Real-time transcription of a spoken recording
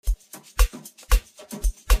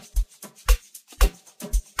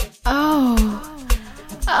Oh,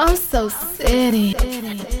 OSOCITY.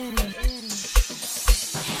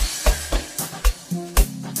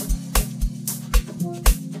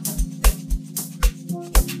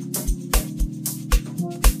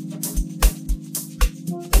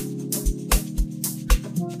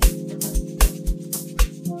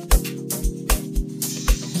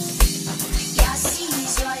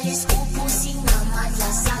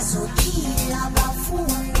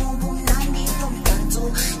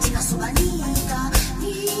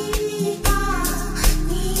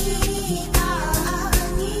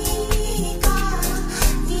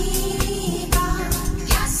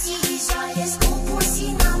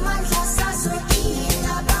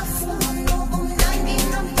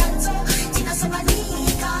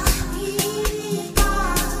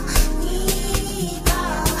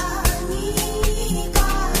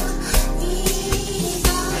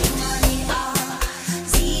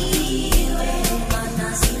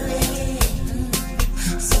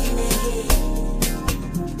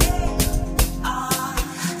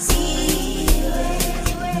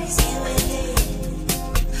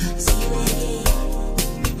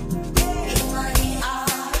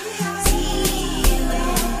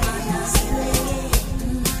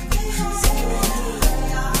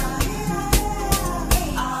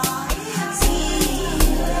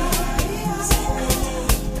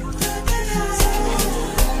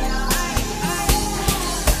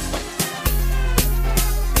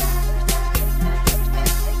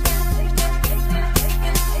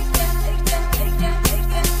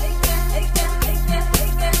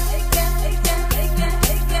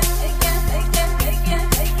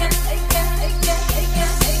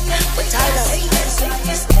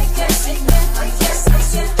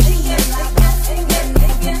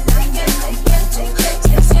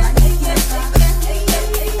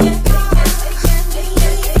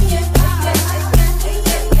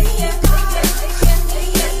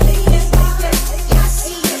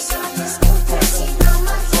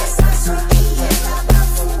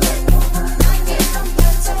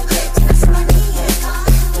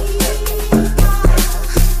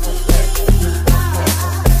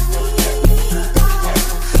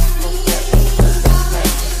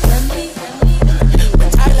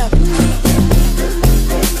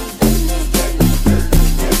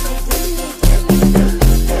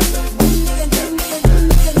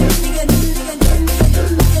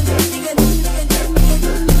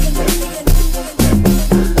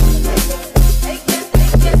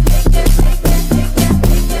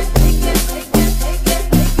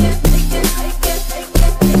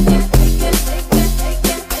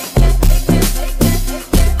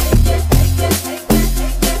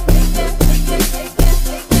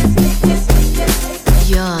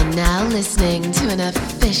 Listening to an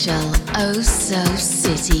official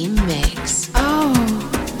OSOCITY mix. Oh,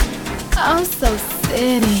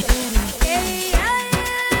 OSOCITY.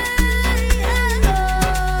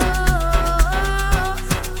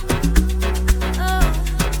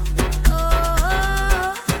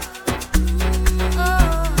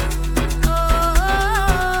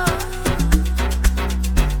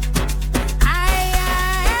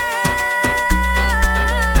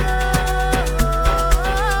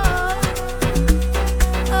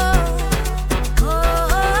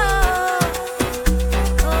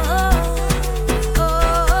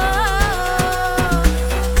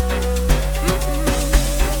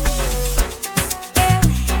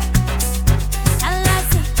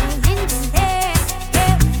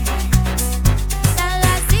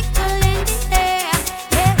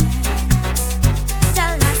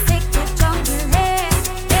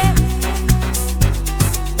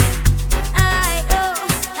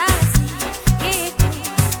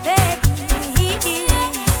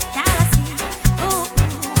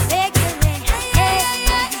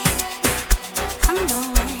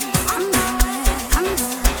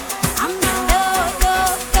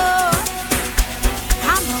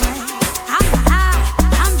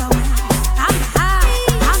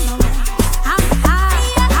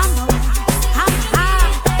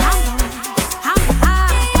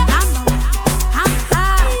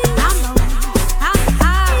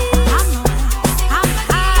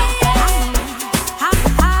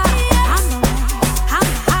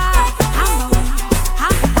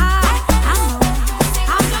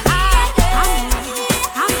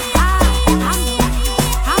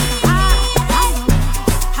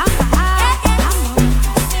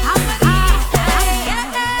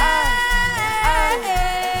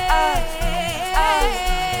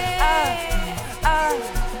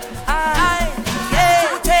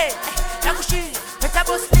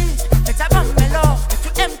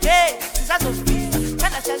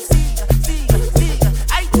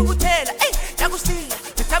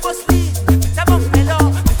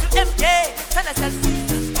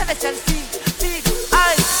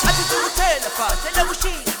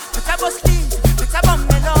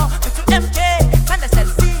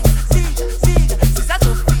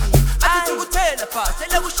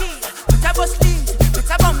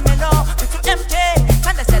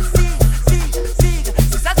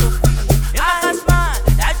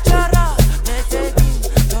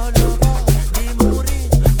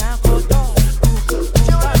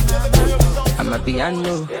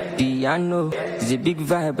 Piano, it's a big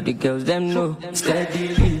vibe, but the girls them know.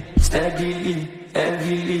 Steadily, steadily,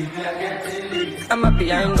 heavily. I'm a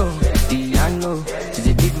piano, it's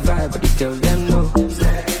a big vibe, but the girls them know.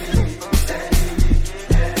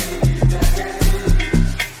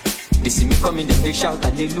 They see me coming, then they shout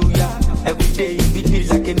hallelujah. Every day it be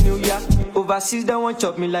like a new year. Overseas they want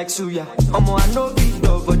chop me like suya. I know big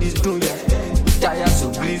dog for this dunya. Tire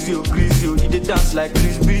so greasy, oh, they dance like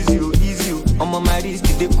breezy, oh, easy, oh. I'm on my wrist,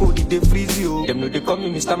 they cold, they freeze, oh. Them know they call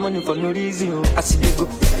me Mr. Money for no reason, oh. I see they go,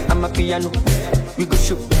 I'm a piano. We go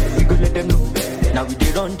show, we go let them know. Now we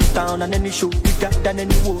they run the town and any show bigger than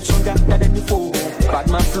any woe, stronger than any foe. Bad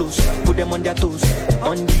man flows, put them on their toes,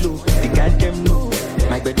 on the low, they got them know.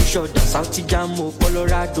 My body short, South Jamo,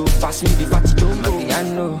 Colorado, pass me the fatty don't go.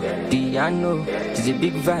 Piano, it's a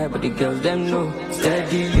big vibe, but the girls them know.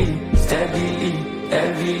 Steadily,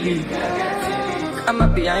 heavily. I'm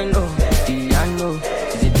a piano,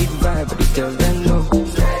 it's a big vibe, but the girls them know.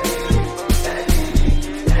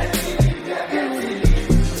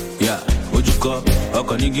 Yeah, what you call?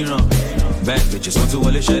 Okonigiran. Bad bitches want to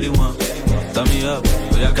wale shady one. Turn me up,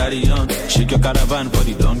 we are carry on. Shake your caravan for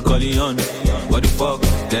the Don Corleone. What the fuck?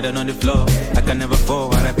 Dead on the floor. I can never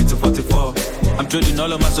fall. I rap it to 44. I'm trading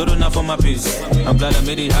all of my soda now for my peace. I'm glad I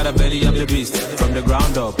made it how the belly of the beast. From the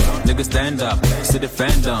ground up, niggas stand up. See the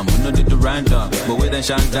fandom, we know did the random. But we then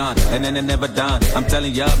shine down, and then they never done. I'm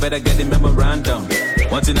telling y'all, better get the memorandum.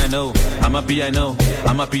 One thing I know, I'm a piano.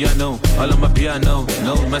 All of my piano.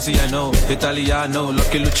 No Messi I know, Italiano,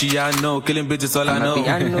 Lucky Luciano. Killing bitches all I know.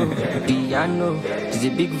 Piano, it's a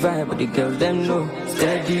big vibe, but the girls them know.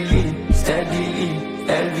 Steadily,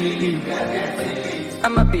 heavily.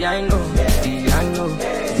 I'm a piano, it's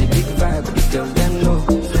a big vibe, but the girls them know.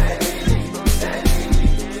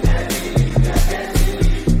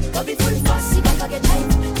 Bobby full fussy, Papa get tight.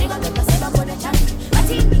 Nigga make us ever for the chat.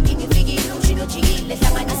 Mati, Miki, Figi, Luchino, Chigi, Let's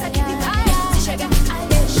have a nice and Shishaga,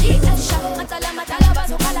 Ale, she, and Shah, Matala,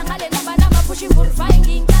 Bazo, Kalangale, Nabanama, pushing for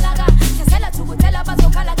finding Kalaga. Casella to Butella, Bazo,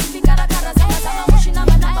 Kala, Kara, Sama, Mushina,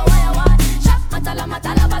 Banama, Waya, Shap, Matala,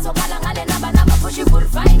 Bazo, Kalangale, Nabanama, pushing for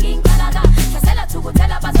finding Kalaga. Casella to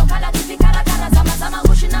Butella, Bazo, Kala, Sama,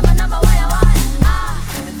 Mushina, Banama, Waya,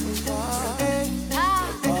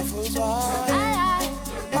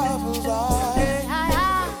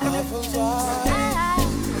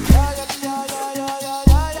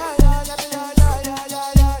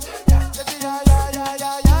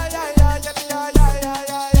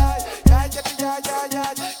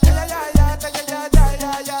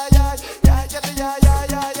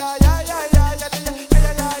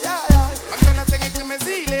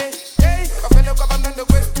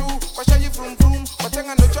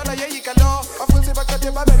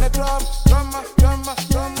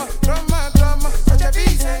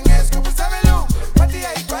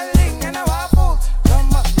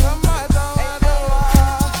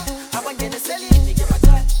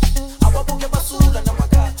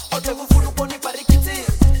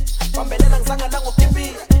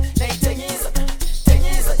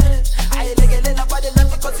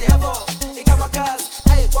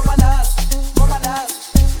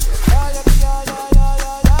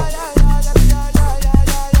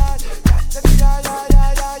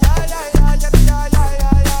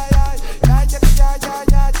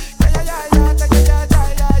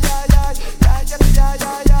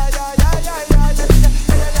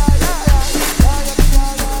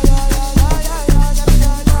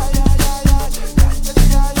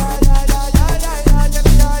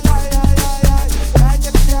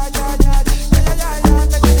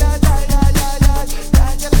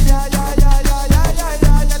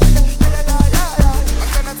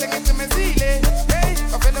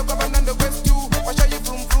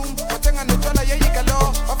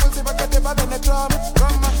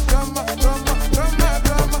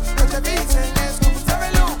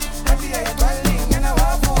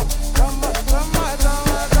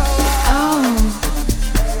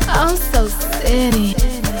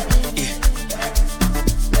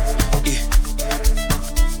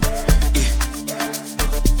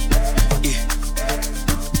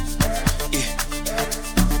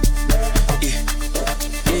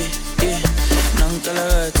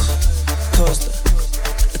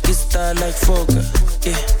 like Fokker,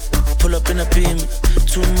 yeah. Pull up in a beam,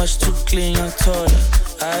 too much, too clean, young taller,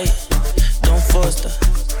 aight.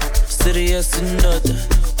 Serious indoda,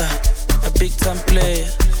 a big time player.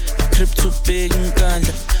 Crib too big and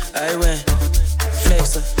ganja. I went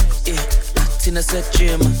flexer, yeah. Tina said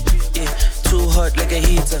gym, yeah. Too hot like a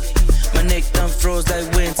heater. My neck done froze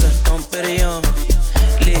like winter. Don't bet it on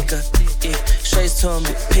liquor, yeah. Shades on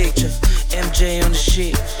me, picture. MJ on the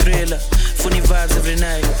shit, thriller. Funny vibes every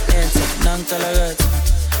night. Enter, Nankalagata,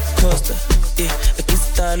 Costa, yeah. I get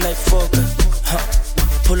star like Fokker, huh.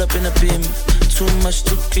 Pull up in a beam, too much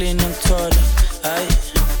to clean, I'm taller. Aye,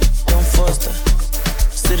 don't foster.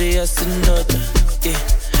 Serious and daughter, yeah.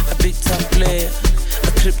 A big time player.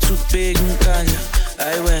 A crib too big and ganja.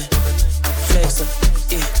 I went flexer,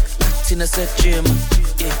 yeah. Tina said gym,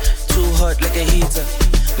 yeah. Too hot like a heater.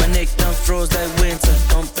 My neck done froze like winter.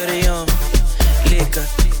 Don't bet it on liquor,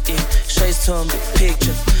 yeah. Shades on me,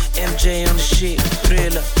 picture. MJ on the shit,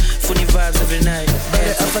 thriller. Funny vibes every night.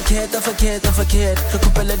 I forget.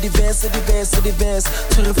 Recupera diverse. To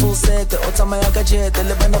the full set, the otama yaka jet.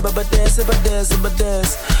 Elevana baba dance.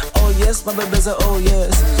 Oh yes, my babies are oh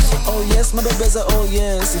yes. Oh yes, my babies are oh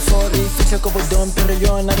yes. If all the fish like over dom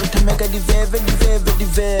perion, I don't make a divev.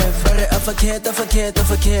 I forget.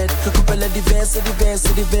 Recupera diverse.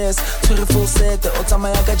 To the full set, the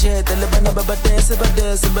otama yaka jet. Elevana baba dance.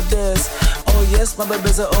 Oh yes, my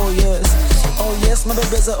babies are oh yes. Oh yes, my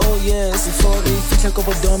babies are oh yes. If all the fish like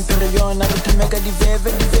over dom perion, I don't make a divev.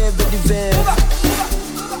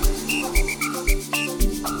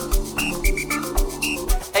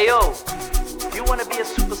 Hey yo, if you wanna be a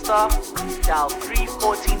superstar, dial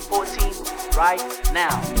 31414 right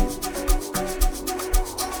now.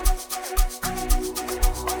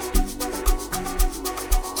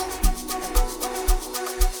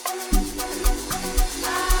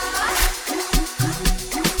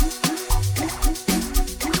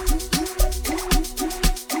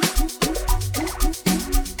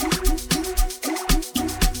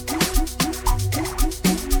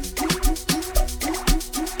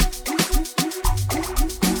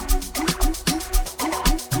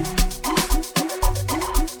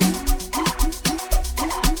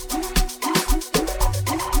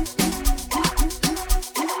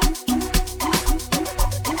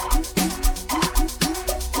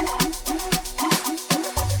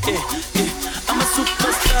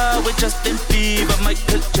 Justin Bieber,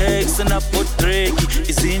 Michael Jackson, Apo Drake,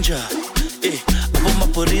 Izinja, Apo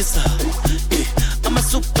Maporisa, I'm a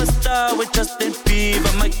superstar with Justin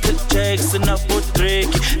Bieber, Michael Jackson, Apo Drake,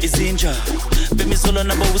 Izinja, Bemi Solo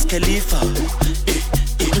Nabo Wiz Khalifa,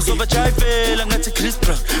 Uzova Chayvela ngathi Chris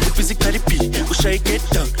Brown, ubhizi Cardi B, ushaye get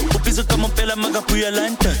down, ubhizi kamompela magabuya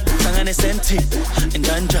London, hlangane senti,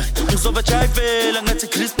 endanjani, Uzova Chayvela ngathi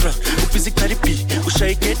Chris Brown, ubhizi Cardi B,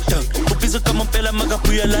 ushaye get down, ubhizi kamompela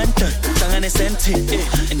magabuya London, hlangane senti,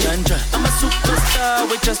 endanjani. I'm a superstar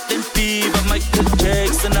with Justin Bieber, Michael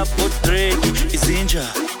Jackson, Apo Drake, Izinja,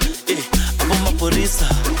 Apo Maporisa,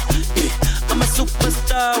 I'm a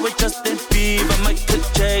superstar with Justin Bieber, Michael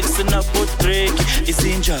Jackson, Apo Drake,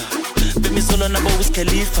 Izinja, Bemi Solo Nabo Wiz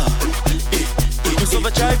Khalifa,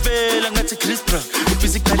 Uzova Chayvela ngathi Chris Brown,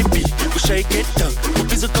 ubhizi Cardi B, ushaye get down,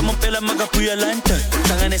 ubhizi kamompela magabuya London,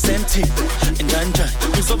 hlangane senti, endanjani.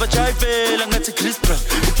 Uzova Chayvela ngathi Chris Brown,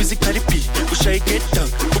 ubhizi Cardi B, ushaye get down,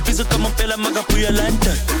 ubhizi kamompela magabuya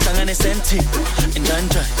London, hlangane senti,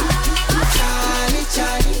 endanjani.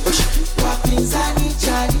 Charlie, wapinzani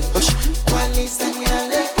Charlie, walisani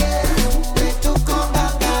aleke, wetu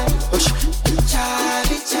kongangani.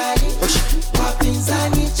 Charlie,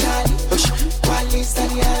 wapinzani Charlie,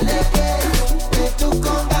 walisani aleke, wetu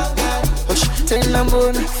kongangani. Tena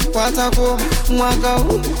mbona watakoma mwaka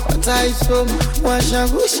huu, wataisoma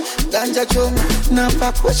washagushi, ganja choma na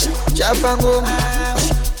pakushi, chapa ngoma.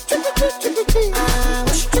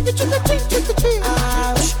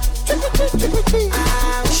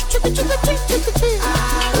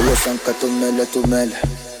 Oye sanka tumele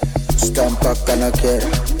Stampa kana kera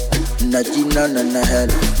Na jina na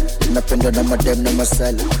hela Napenda na madem na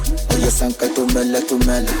masala Oye sanka tumele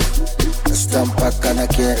Stampa kana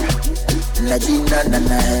kera Na jina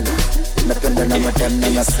na hela Napenda na madem na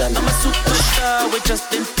masala. I'm a superstar with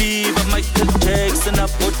Justin Bieber, Michael Jackson,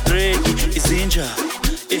 Apo Drake, Izinja,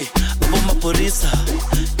 Apo Maporisa,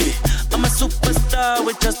 I'm a superstar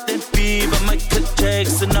with Justin Bieber, Michael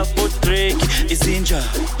Jackson, Apo Drake, Izinja,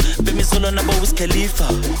 Bemi Solo Nabo Wiz Khalifa,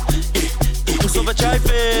 Uzova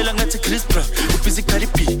Chayvela ngathi Chris Brown, ubhizi Cardi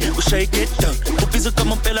B, ushaye get down, ubhizi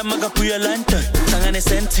kamompela magabuya London, hlangane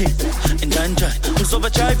senti, endanjani. Uzova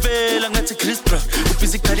Chayvela ngathi Chris Brown,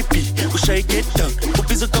 ubhizi Cardi B, ushaye get down,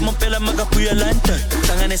 ubhizi kamompela magabuya London,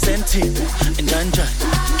 hlangane senti, endanjani.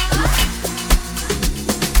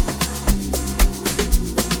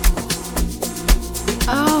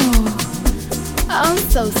 Oh.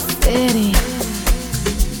 OSOCITY.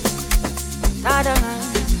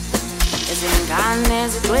 Izingane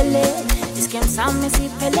zigcwele iskem sami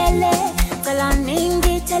siphelele cela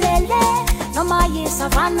ningithelele noma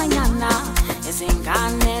yisavana nyana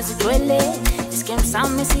izingane zigcwele iskem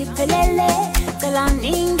sami siphelele cela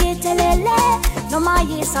ningithelele noma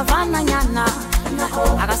yisavana nyana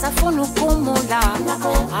akasafuna ukumula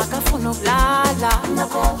akafuna ukulala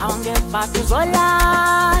awungeba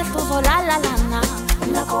tuzolala lana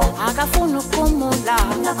akafuna ukumula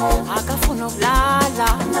akafuna ukulala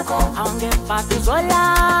awungeba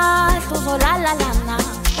tuzolala lana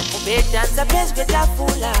ubedansa phezu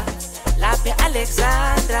kwetafula lapha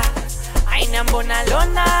Alexandra ayinambona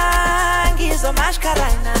lona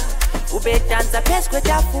ngizomashkarana ubedansa phezu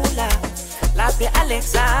kwetafula lapha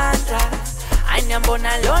Alexandra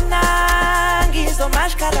ayinambona lona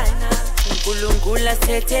ngizomashkarana uNkulunkulu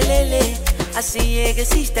sithethelele asiyeke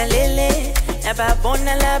sihlalele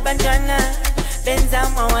nababona labantwana benza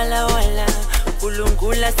mawala wala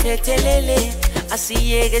uNkulunkulu sithethelele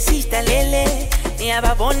asiyeke sihlalele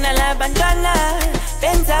niyababona labantwana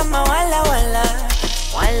benza mawala wala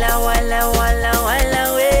wala wala wala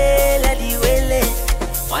wala wela diwele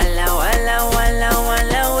wala wala wala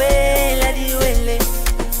wala wela diwele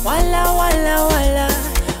wala wala wala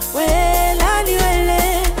wela diwele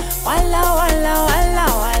wala wala wala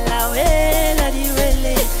wala wela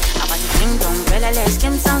diwele abati kingdom pelele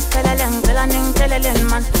skim sans pelele ngelaning pelele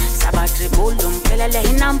man sabatri bulum pelele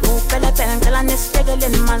hinampu pelele ngelaning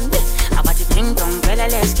pelele man abati kingdom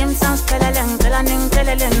pelele skim sans pelele ngelaning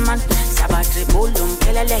pelele man sabatri bulum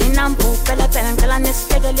pelele hinampu pelele ngelaning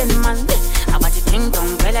pelele man abati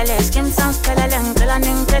kingdom pelele skim sans pelele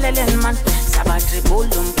ngelaning pelele man sabatri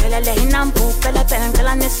bulum pelele hinampu pelele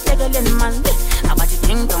ngelaning pelele man abati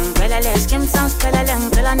kingdom pelele skim sans pelele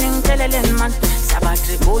ngelaning pelele man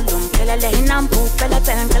sabatri bulum pelele hinampu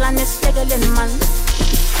pelele ngelaning pelele man.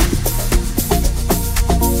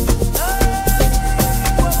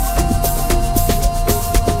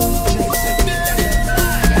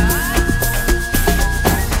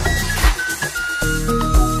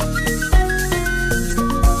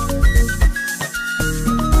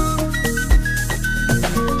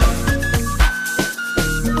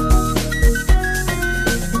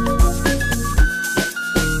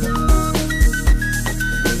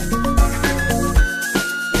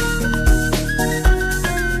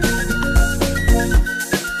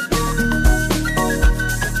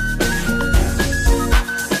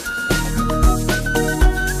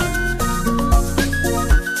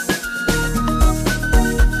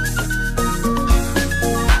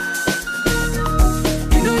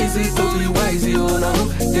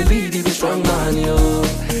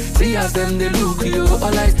 Them they look you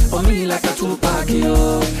all eyes on me like a Tupac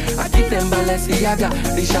yo. I give them Balenciaga,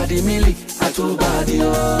 Richard Mille, a too bad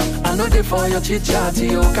yo. I know they for your chit chat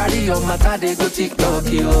yo. Carry your matter they go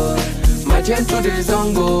TikTok yo. My gentle days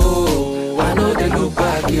on go. I know they look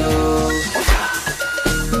back yo.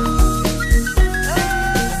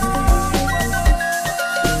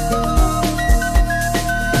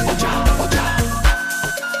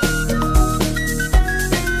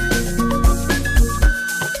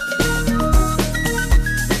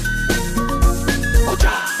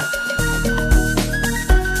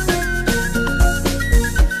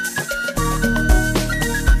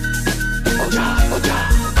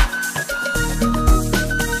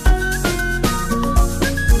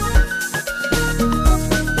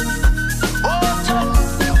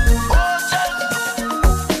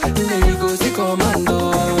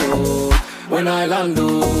 When I land,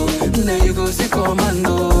 there you go, see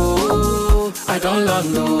commando. I don't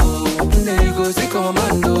land, there you go, see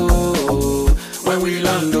commando. When we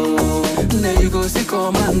land, there you go, see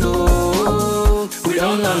commando. We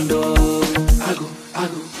don't land, I go.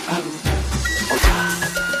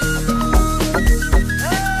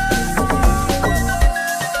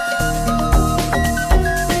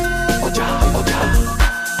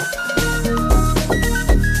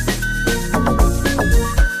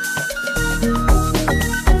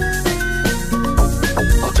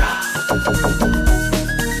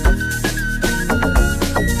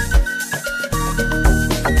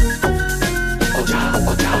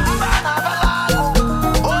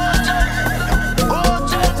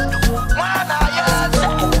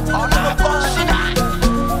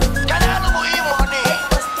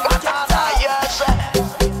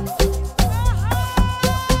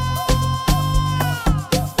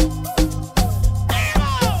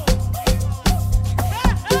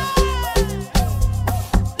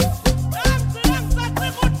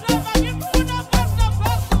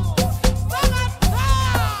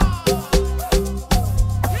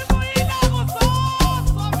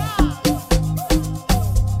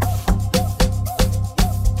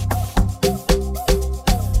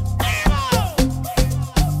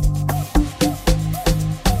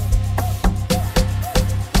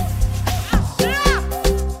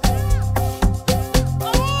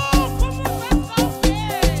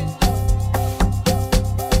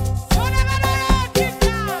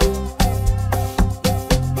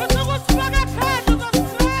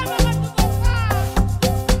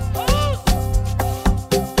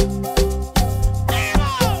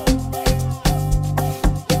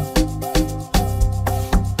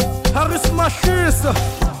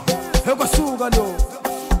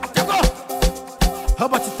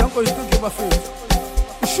 Don't go to give a face.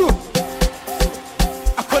 Sure.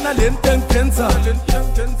 Akona lenteng kenza.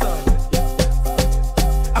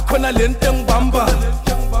 Akona lenteng bamba.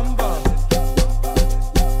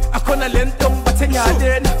 Akona lenteng batenya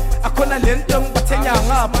den. Akona lenteng batenya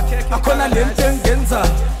ngap. Akona lenteng kenza.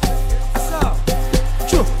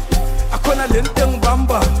 Sure. Akona lenteng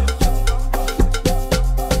bamba.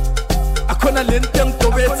 Akona lenteng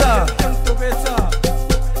tobeta.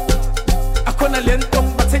 Akona lenteng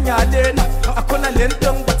batenya den. Akona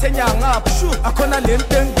lenteng batenya ngap. Akona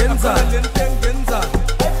lenteng genza.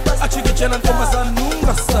 Achiki chena ntomasa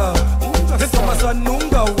nunga sa. Ntomasa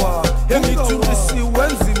nunga wa. Hemi turisi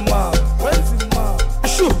wenzima.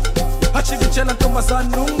 Shu. Achiki chena ntomasa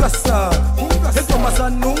nunga sa. Ntomasa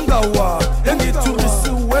nunga wa. Hemi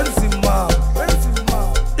turisi wenzima.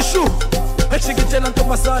 Shu. Achiki chena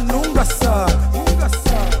ntomasa nunga sa.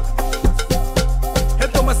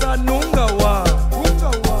 Ntomasa nunga wa.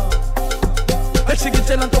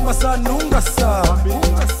 Chikitela ntomasa nunga sa.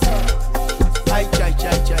 Ay.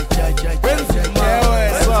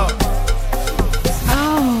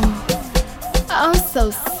 Oh,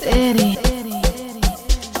 so city.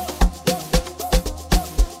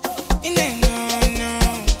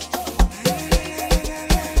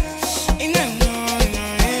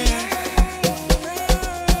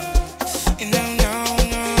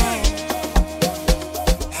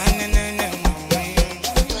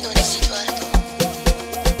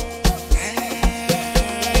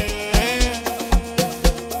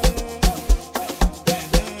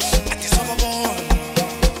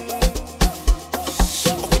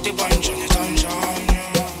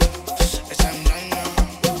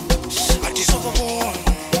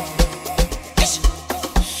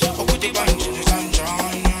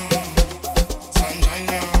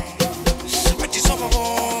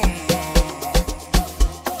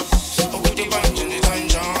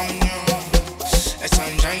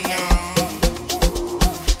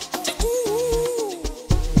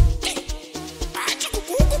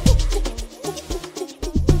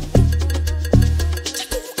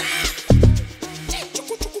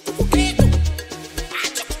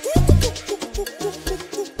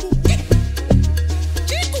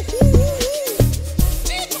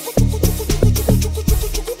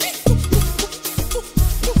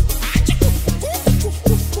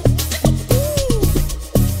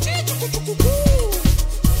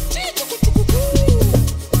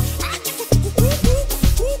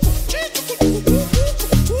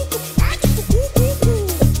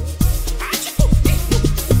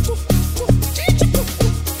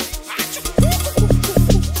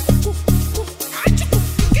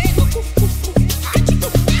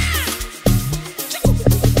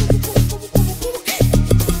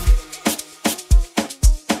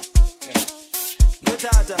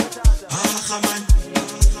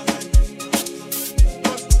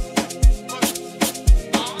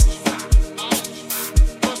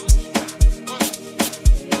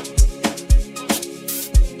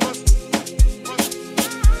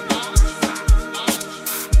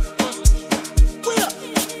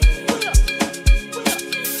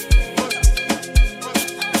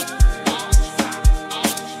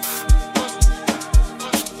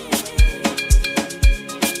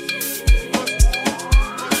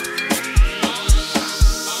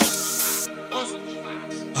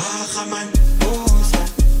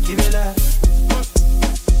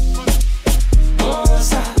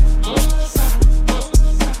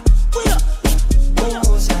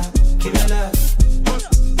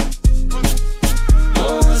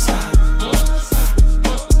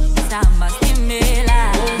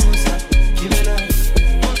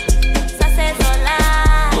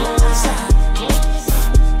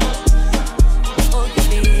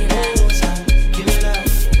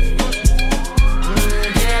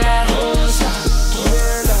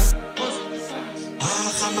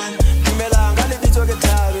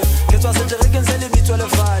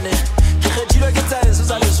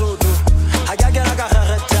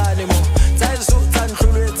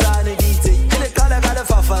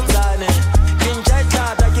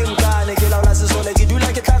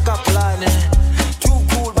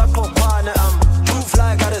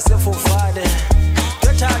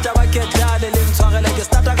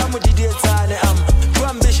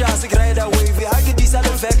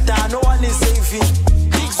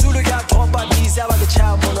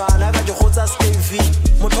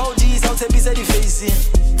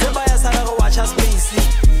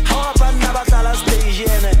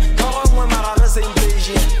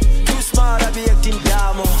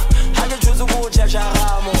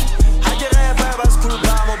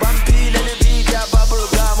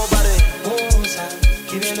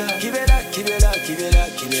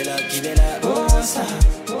 Kibela, Osa.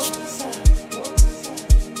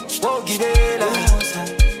 Oh, Kibela, Osa,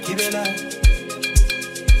 Kibela.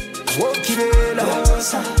 Oh, Kibela,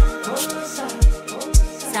 Osa.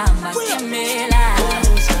 Samba Kibela,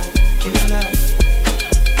 Osa, Kibela.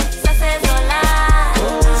 Sasezola,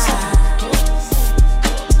 Osa.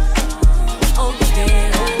 Oh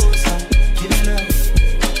Kibela, Osa, Kibela.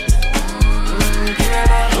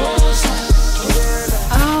 Kibela, Osa, Kibela.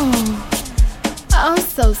 Oh,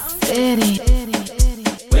 OSOCITY.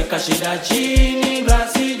 Weka shida chini,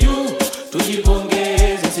 glasi juu,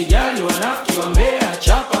 tujipongeze. Sijali wanafiki wa Mbeya,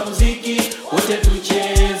 chapa mziki, wote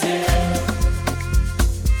tucheze.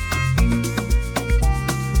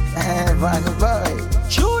 Vanny boy,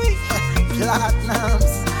 Chewy,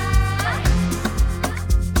 Platinums.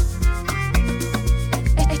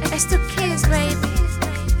 it's the kids, baby.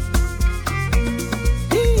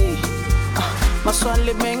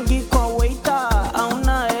 Maswali mengi kwa waiter,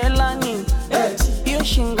 hauna hela nini? Hiyo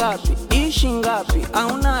shingapi? Hii shingapi?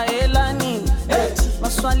 Hauna hela nini?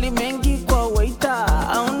 Maswali mengi kwa waiter,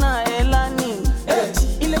 hauna hela nini?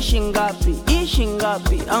 Ile shingapi? Hii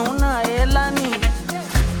shingapi? Hauna hela nini?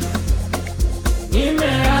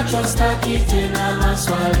 Nimeachwa staki tena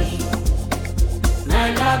maswali,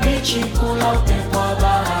 naenda bichi kula upepo wa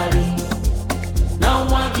bahari, na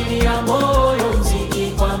umwagilia moyo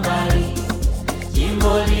mziki kwa mbali.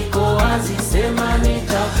 Jimbo liko wazi, sema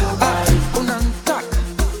nitakubali. Unanitaka,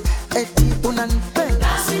 eti unanipenda.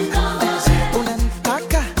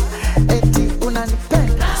 Unanitaka, eti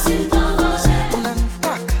unanipenda.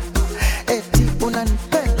 Unanitaka, eti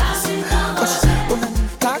unanipenda.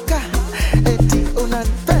 Unanitaka, eti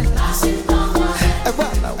unanipenda.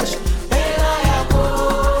 Bwana wewe. Hela ya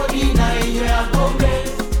kodi na hiyo ya pombe,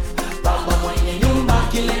 baba mwenye nyumba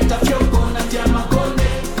kileta fyongo na tia makonde,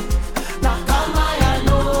 na kama ya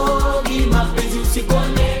nogi mapenzi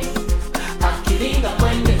usikonde, akiringa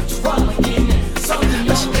kwende chukua mwingine sauti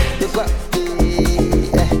nyonge.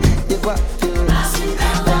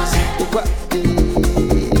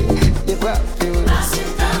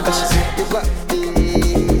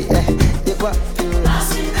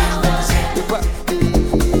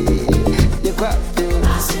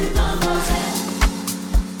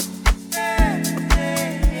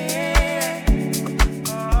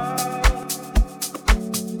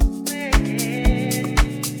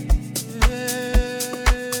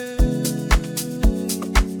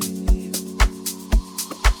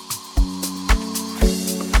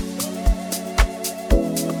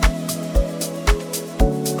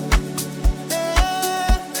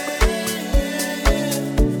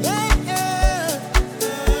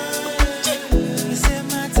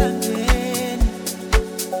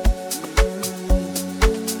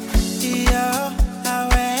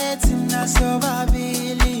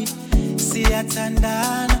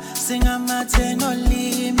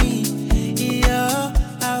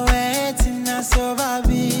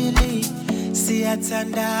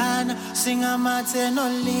 Tandana, sing a mateno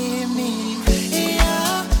limi.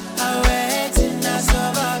 Yeah, I wait in a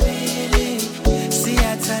sobabili. See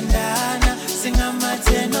a tandana, sing a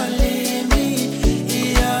mateno limi.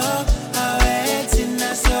 Yeah, I wait in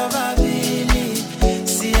a sobabili.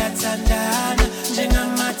 See a tandana, sing a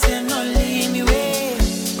mateno limi. Way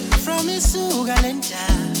from Isugalenta,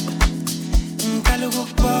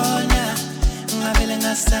 Kalugupona,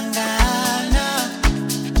 Mavelenga Sangana.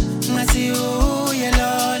 Ngati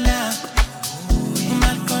uyelona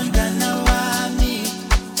umakondana wami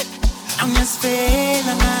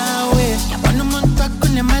angasifela ngawe yabona umuntu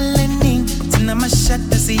akunemaleni thina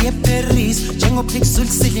mashada siye Paris njengopixel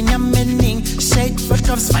silinyamening shade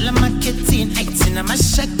photos vala marketing hey thina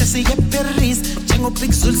mashada siye Paris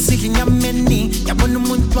njengopixel silinyamening yabona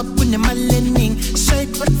umuntu akunemaleni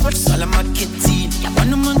shade photos vala marketing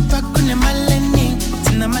yabona umuntu akunemaleni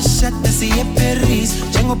thina mashada siye Paris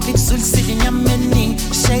njengopixel silinyamening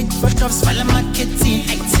shade photos vala marketing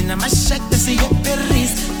hey thina mashada siye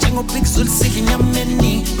Paris njengopixel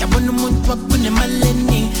silinyamening yabona umuntu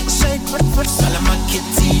akunemaleni shade photos vala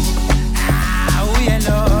marketing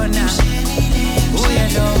uyalona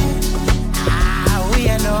uyalona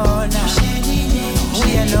uyalona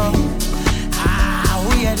uyalona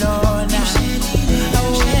uyalona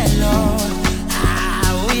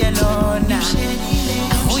uyalona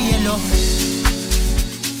uyalona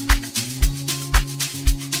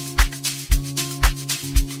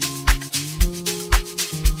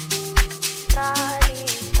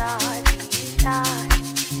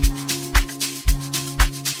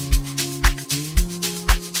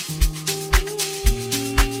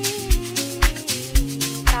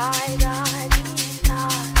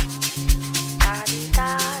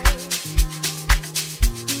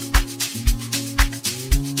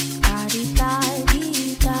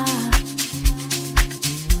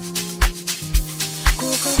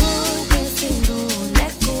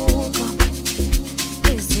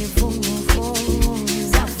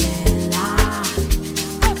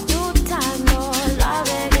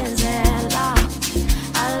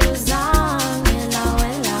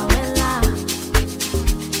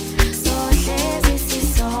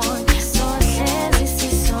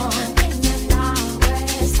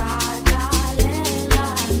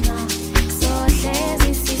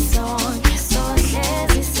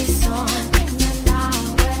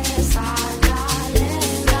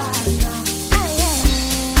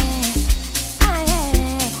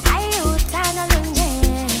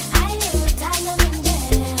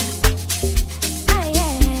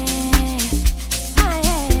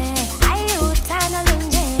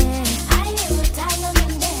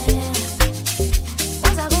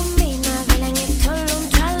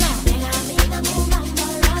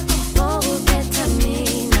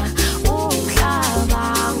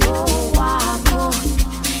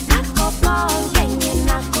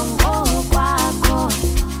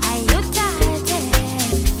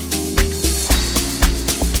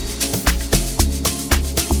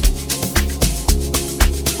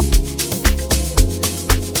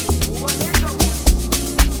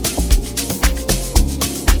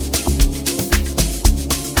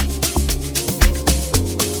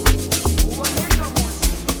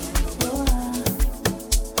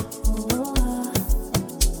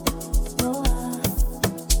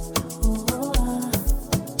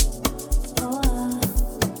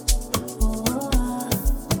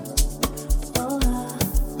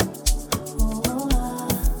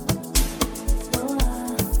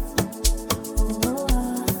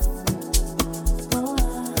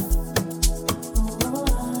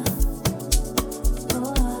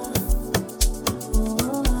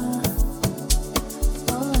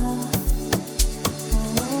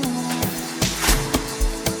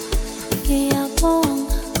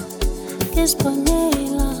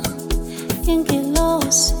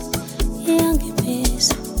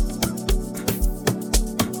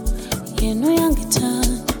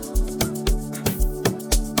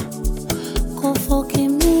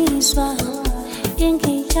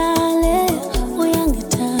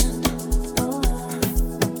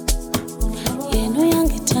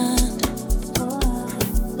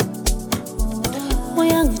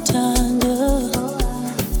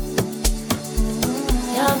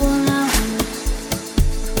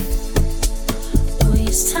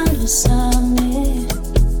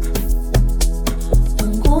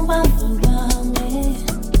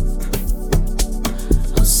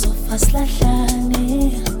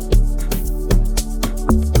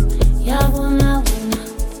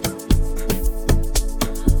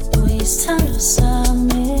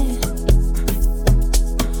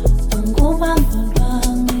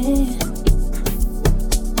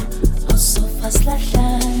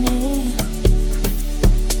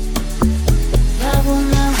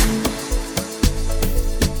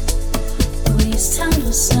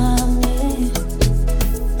Summer.